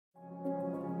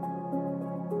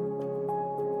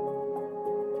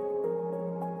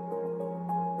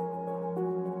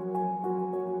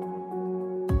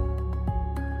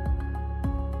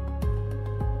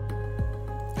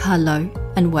Hello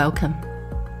and welcome.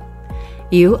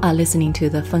 You are listening to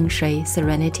the Feng Shui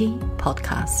Serenity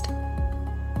podcast.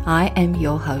 I am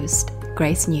your host,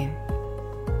 Grace New.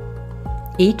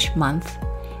 Each month,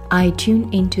 I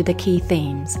tune into the key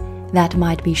themes that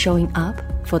might be showing up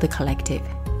for the collective,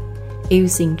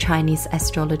 using Chinese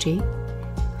astrology,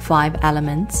 5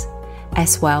 elements,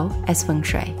 as well as Feng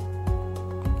Shui.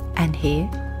 And here,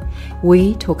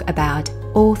 we talk about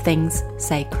all things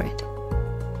sacred,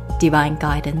 divine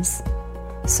guidance,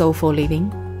 soulful living,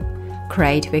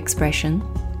 creative expression,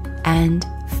 and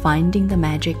finding the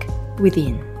magic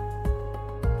within.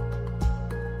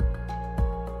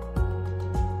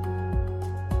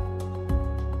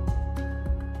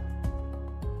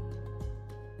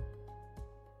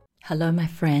 Hello, my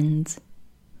friends.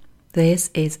 This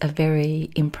is a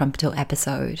very impromptu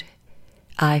episode.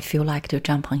 I feel like to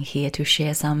jump on here to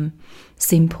share some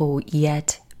simple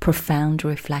yet profound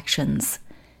reflections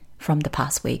from the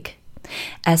past week,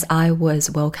 as I was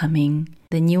welcoming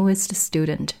the newest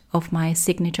student of my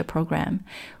signature program,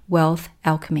 Wealth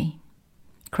Alchemy,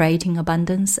 Creating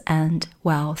Abundance and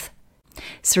Wealth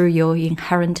Through Your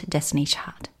Inherent Destiny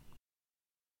Chart.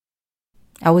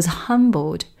 I was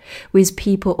humbled with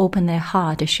people open their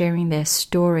heart sharing their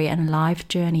story and life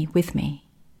journey with me.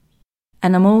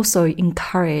 And I'm also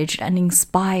encouraged and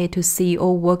inspired to see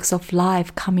all walks of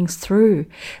life coming through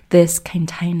this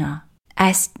container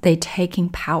as they taking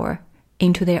power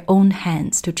into their own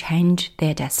hands to change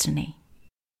their destiny.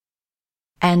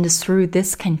 And through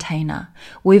this container,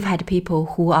 we've had people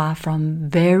who are from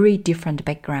very different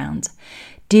backgrounds,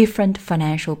 different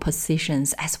financial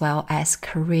positions, as well as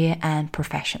career and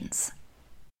professions.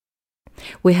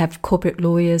 We have corporate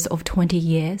lawyers of 20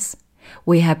 years.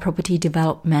 We have property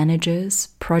development managers,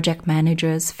 project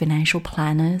managers, financial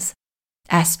planners,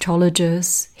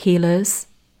 astrologers, healers.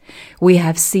 We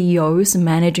have CEOs,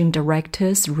 managing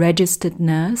directors, registered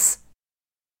nurse.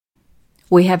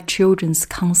 We have children's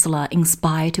counselor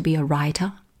inspired to be a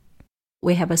writer.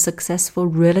 We have a successful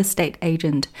real estate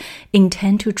agent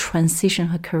intent to transition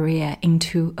her career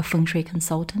into a Feng Shui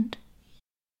consultant.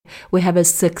 We have a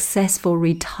successful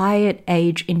retired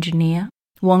age engineer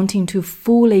wanting to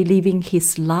fully living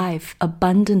his life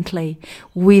abundantly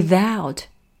without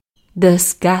the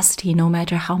scarcity, no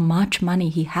matter how much money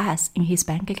he has in his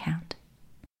bank account.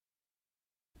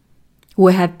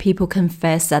 We have people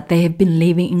confess that they have been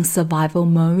living in survival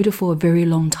mode for a very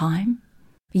long time,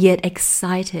 yet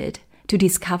excited to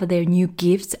discover their new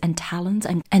gifts and talents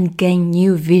and gain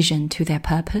new vision to their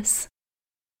purpose.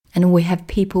 And we have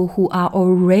people who are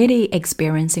already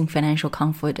experiencing financial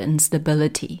comfort and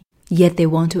stability, yet they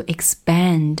want to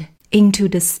expand into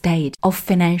the state of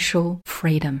financial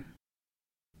freedom.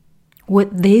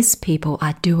 What these people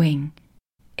are doing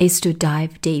is to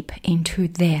dive deep into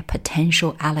their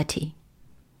potentiality,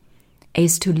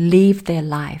 is to live their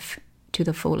life to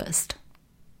the fullest.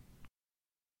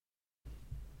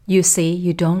 You see,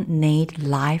 you don't need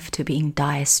life to be in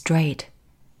dire strait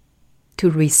to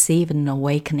receive an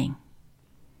awakening,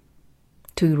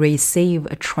 to receive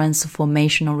a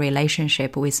transformational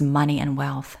relationship with money and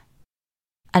wealth.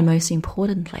 And most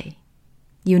importantly,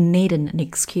 you need an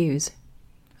excuse,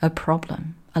 a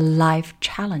problem, a life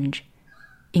challenge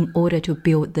in order to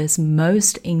build this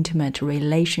most intimate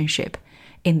relationship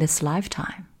in this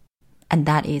lifetime. And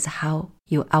that is how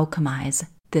you alchemize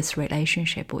this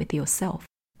relationship with yourself.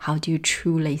 How do you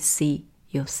truly see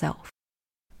yourself?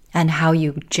 And how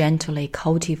you gently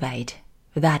cultivate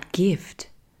that gift,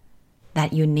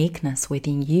 that uniqueness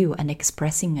within you and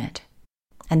expressing it.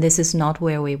 And this is not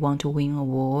where we want to win an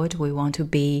award, we want to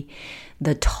be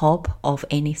the top of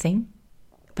anything,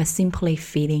 but simply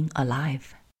feeling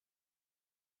alive.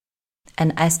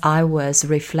 And as I was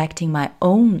reflecting my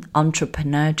own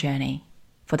entrepreneur journey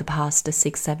for the past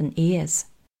 6-7 years,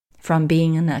 from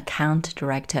being an account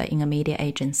director in a media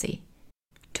agency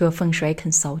to a Feng Shui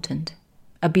consultant,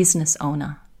 a business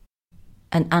owner,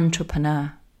 an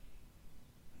entrepreneur,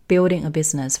 building a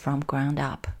business from ground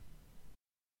up,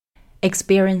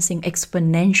 experiencing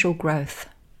exponential growth.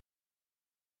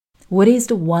 What is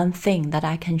the one thing that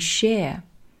I can share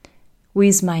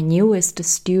with my newest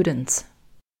students,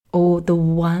 or the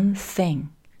one thing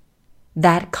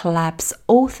that collapses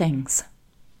all things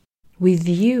with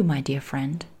you, my dear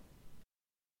friend?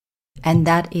 And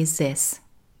that is this: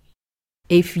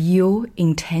 if you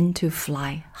intend to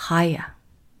fly higher,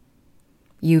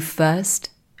 you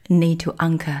first need to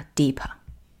anchor deeper.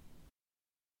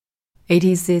 It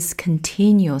is this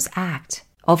continuous act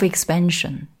of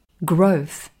expansion,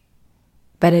 growth,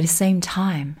 but at the same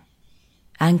time,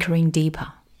 anchoring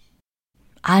deeper,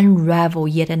 unravel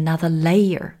yet another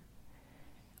layer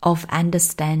of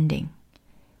understanding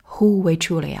who we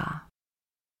truly are,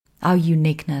 our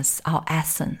uniqueness, our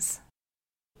essence,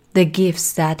 the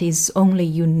gifts that is only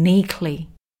uniquely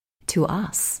to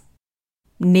us,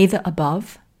 neither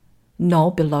above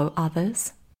nor below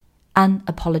others,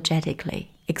 unapologetically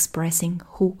expressing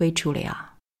who we truly are.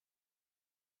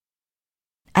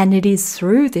 And it is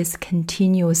through this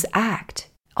continuous act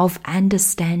of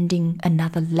understanding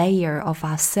another layer of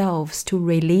ourselves to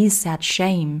release that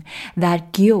shame,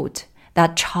 that guilt,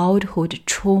 that childhood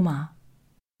trauma.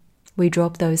 We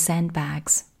drop those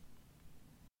sandbags.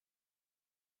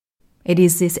 It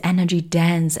is this energy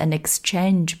dance and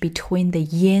exchange between the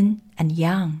yin and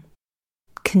yang,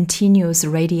 continuous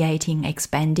radiating,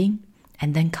 expanding,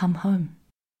 and then come home.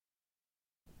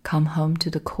 Come home to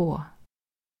the core.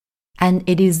 And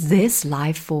it is this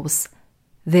life force,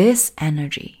 this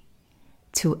energy,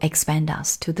 to expand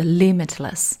us to the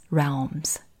limitless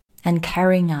realms and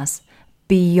carrying us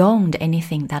beyond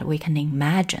anything that we can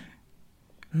imagine,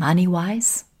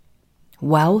 money-wise,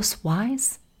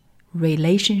 wealth-wise,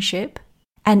 relationship,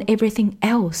 and everything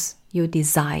else you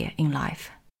desire in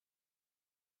life.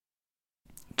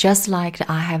 Just like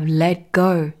I have let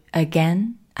go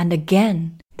again and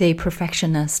again the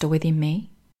perfectionist within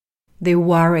me, the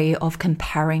worry of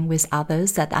comparing with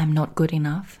others that I'm not good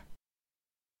enough,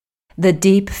 the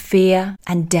deep fear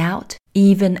and doubt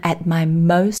even at my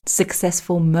most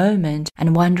successful moment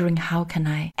and wondering how can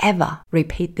I ever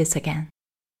repeat this again.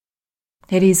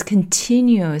 It is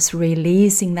continuous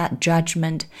releasing that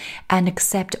judgment and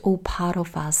accept all part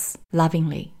of us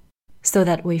lovingly so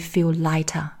that we feel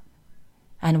lighter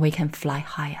and we can fly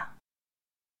higher.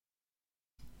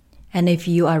 And if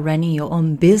you are running your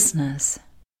own business,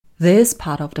 this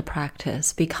part of the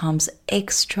practice becomes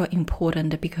extra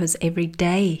important because every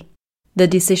day the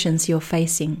decisions you're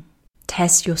facing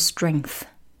test your strength,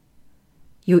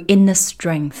 your inner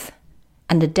strength,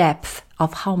 and the depth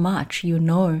of how much you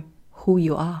know who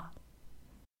you are.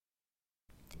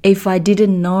 If I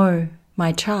didn't know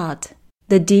my chart,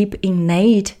 the deep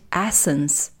innate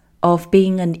essence of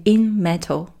being an in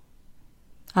metal,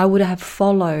 I would have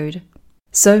followed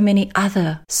so many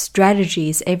other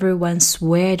strategies everyone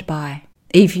swears by.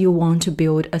 If you want to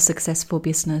build a successful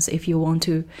business, if you want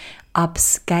to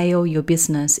upscale your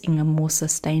business in a more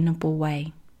sustainable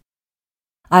way,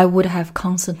 I would have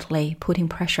constantly putting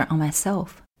pressure on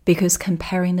myself because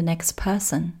comparing the next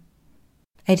person,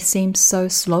 it seems so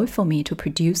slow for me to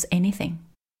produce anything.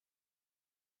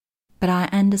 But I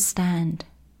understand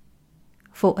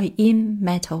for a yin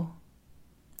metal,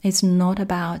 it's not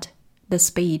about the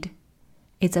speed,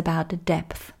 it's about the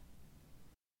depth.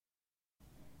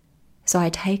 So I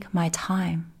take my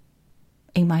time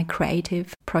in my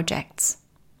creative projects.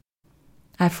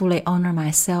 I fully honor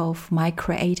myself, my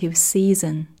creative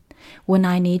season, when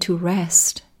I need to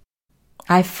rest.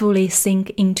 I fully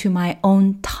sink into my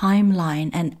own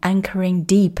timeline and anchoring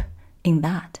deep in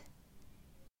that.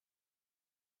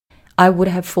 I would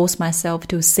have forced myself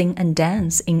to sing and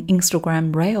dance in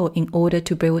Instagram Reel in order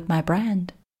to build my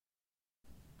brand.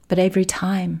 But every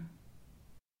time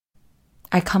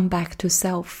I come back to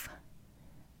self,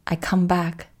 I come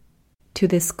back to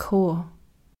this core,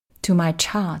 to my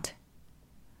chart,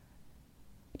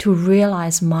 to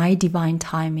realize my divine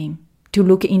timing, to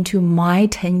look into my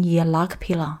 10-year luck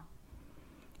pillar,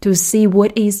 to see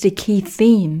what is the key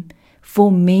theme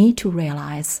for me to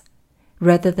realize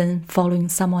rather than following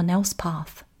someone else's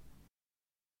path.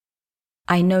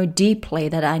 I know deeply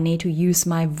that I need to use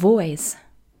my voice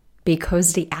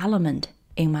because the element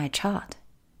in my chart.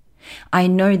 I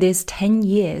know this 10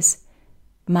 years,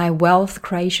 my wealth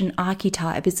creation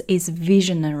archetype is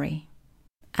visionary.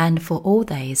 And for all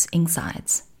these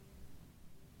insights,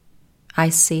 I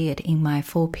see it in my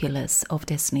 4 pillars of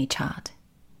destiny chart.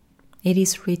 It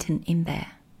is written in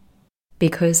there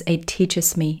because it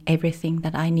teaches me everything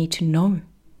that I need to know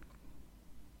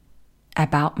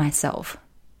about myself,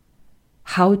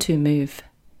 how to move,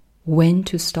 when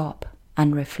to stop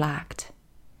and reflect,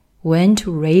 when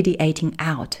to radiating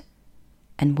out,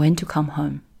 and when to come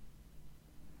home.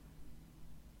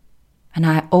 And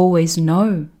I always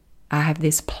know I have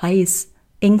this place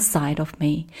inside of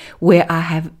me where I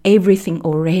have everything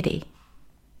already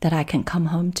that I can come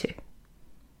home to.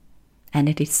 And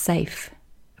it is safe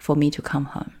for me to come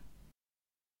home.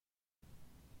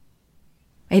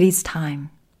 It is time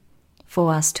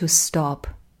for us to stop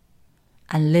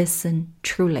and listen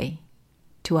truly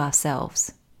to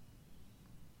ourselves.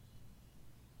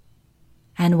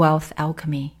 And wealth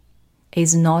alchemy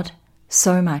is not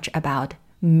so much about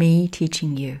me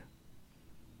teaching you.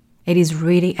 It is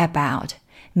really about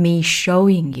me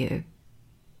showing you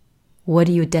what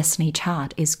your destiny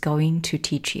chart is going to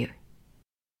teach you.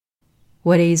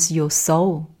 What is your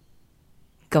soul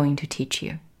going to teach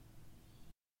you?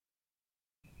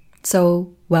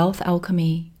 So, Wealth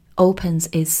Alchemy opens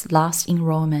its last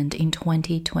enrollment in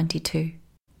 2022.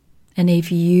 And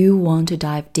if you want to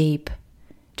dive deep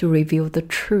to reveal the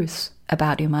truth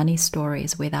about your money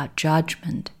stories without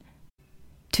judgment,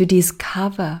 to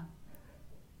discover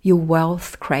your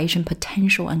wealth creation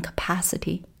potential and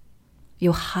capacity,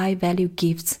 your high-value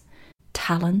gifts,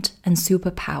 talent, and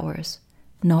superpowers,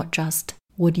 not just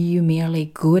what you're merely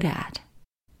good at,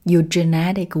 your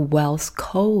genetic wealth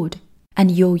code, and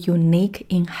your unique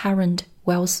inherent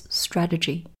wealth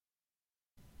strategy.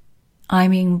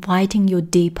 I'm inviting you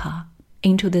deeper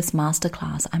into this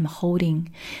masterclass I'm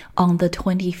holding on the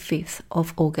 25th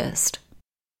of August.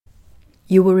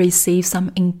 You will receive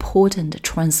some important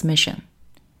transmission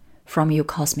from your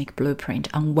cosmic blueprint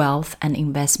on wealth and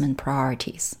investment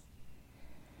priorities,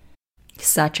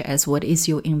 such as what is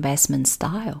your investment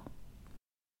style?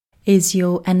 Is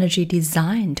your energy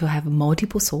designed to have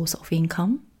multiple sources of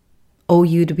income? Or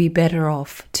you'd be better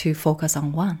off to focus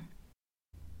on one?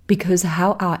 Because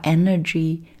how our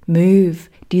energy move,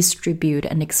 distribute,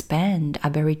 and expand are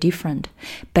very different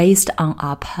based on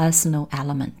our personal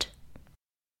element.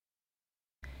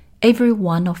 Every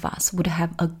one of us would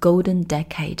have a golden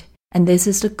decade, and this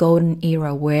is the golden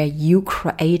era where you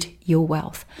create your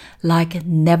wealth like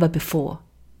never before,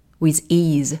 with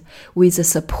ease, with the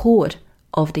support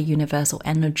of the universal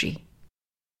energy.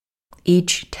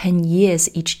 Each 10 years,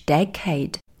 each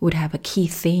decade would have a key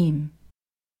theme.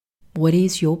 What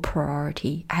is your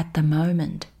priority at the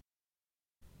moment?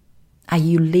 Are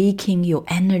you leaking your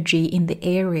energy in the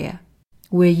area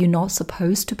where you're not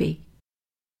supposed to be?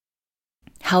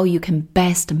 How you can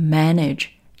best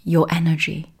manage your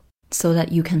energy so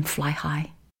that you can fly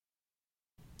high?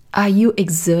 Are you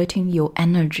exerting your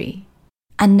energy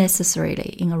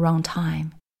unnecessarily in a wrong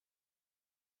time?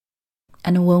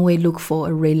 And when we look for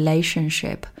a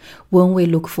relationship, when we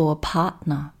look for a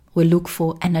partner, we look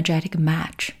for energetic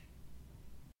match.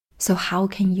 So how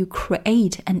can you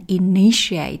create and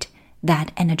initiate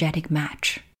that energetic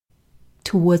match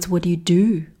towards what you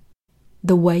do,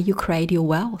 the way you create your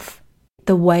wealth,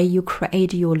 the way you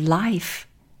create your life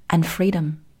and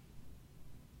freedom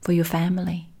for your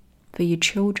family, for your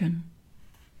children?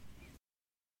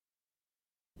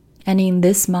 And in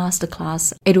this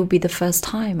masterclass, it will be the first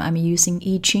time I'm using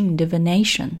I Ching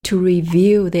divination to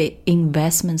reveal the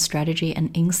investment strategy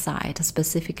and insight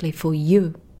specifically for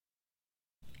you.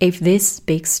 If this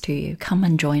speaks to you, come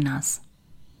and join us.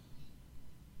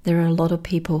 There are a lot of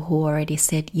people who already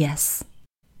said yes.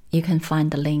 You can find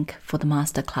the link for the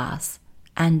masterclass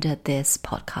under this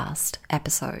podcast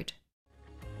episode.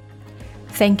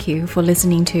 Thank you for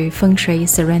listening to Feng Shui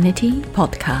Serenity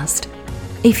Podcast.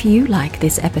 If you like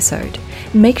this episode,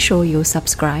 make sure you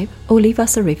subscribe or leave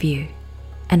us a review,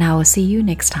 and I will see you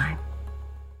next time.